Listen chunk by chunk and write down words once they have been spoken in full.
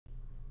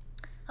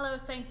Hello,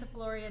 Saints of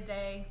Gloria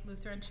Dei,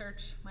 Lutheran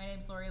Church. My name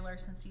is Lori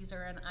Larson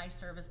Caesar, and I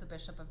serve as the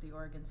Bishop of the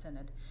Oregon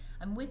Synod.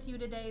 I'm with you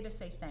today to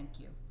say thank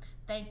you.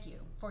 Thank you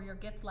for your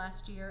gift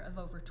last year of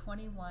over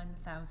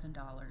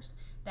 $21,000.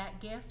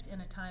 That gift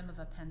in a time of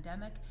a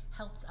pandemic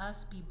helps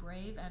us be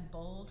brave and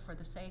bold for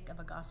the sake of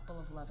a gospel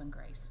of love and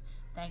grace.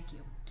 Thank you.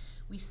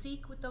 We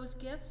seek with those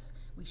gifts,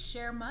 we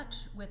share much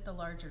with the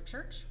larger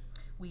church.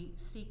 We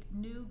seek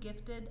new,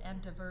 gifted,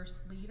 and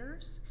diverse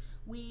leaders.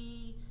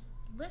 We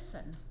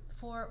listen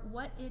for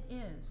what it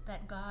is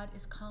that God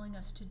is calling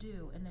us to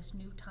do in this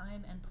new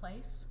time and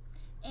place.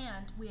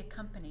 And we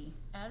accompany,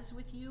 as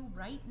with you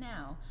right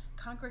now,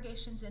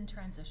 congregations in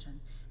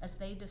transition as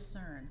they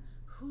discern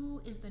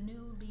who is the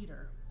new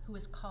leader who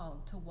is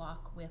called to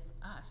walk with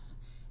us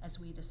as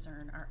we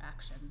discern our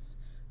actions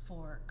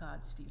for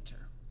God's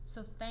future.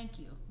 So thank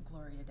you,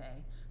 Gloria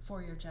Dei,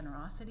 for your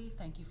generosity.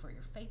 Thank you for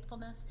your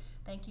faithfulness.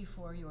 Thank you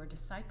for your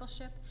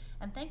discipleship.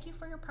 And thank you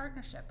for your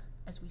partnership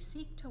as we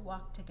seek to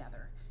walk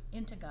together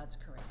into God's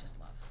courageous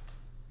love.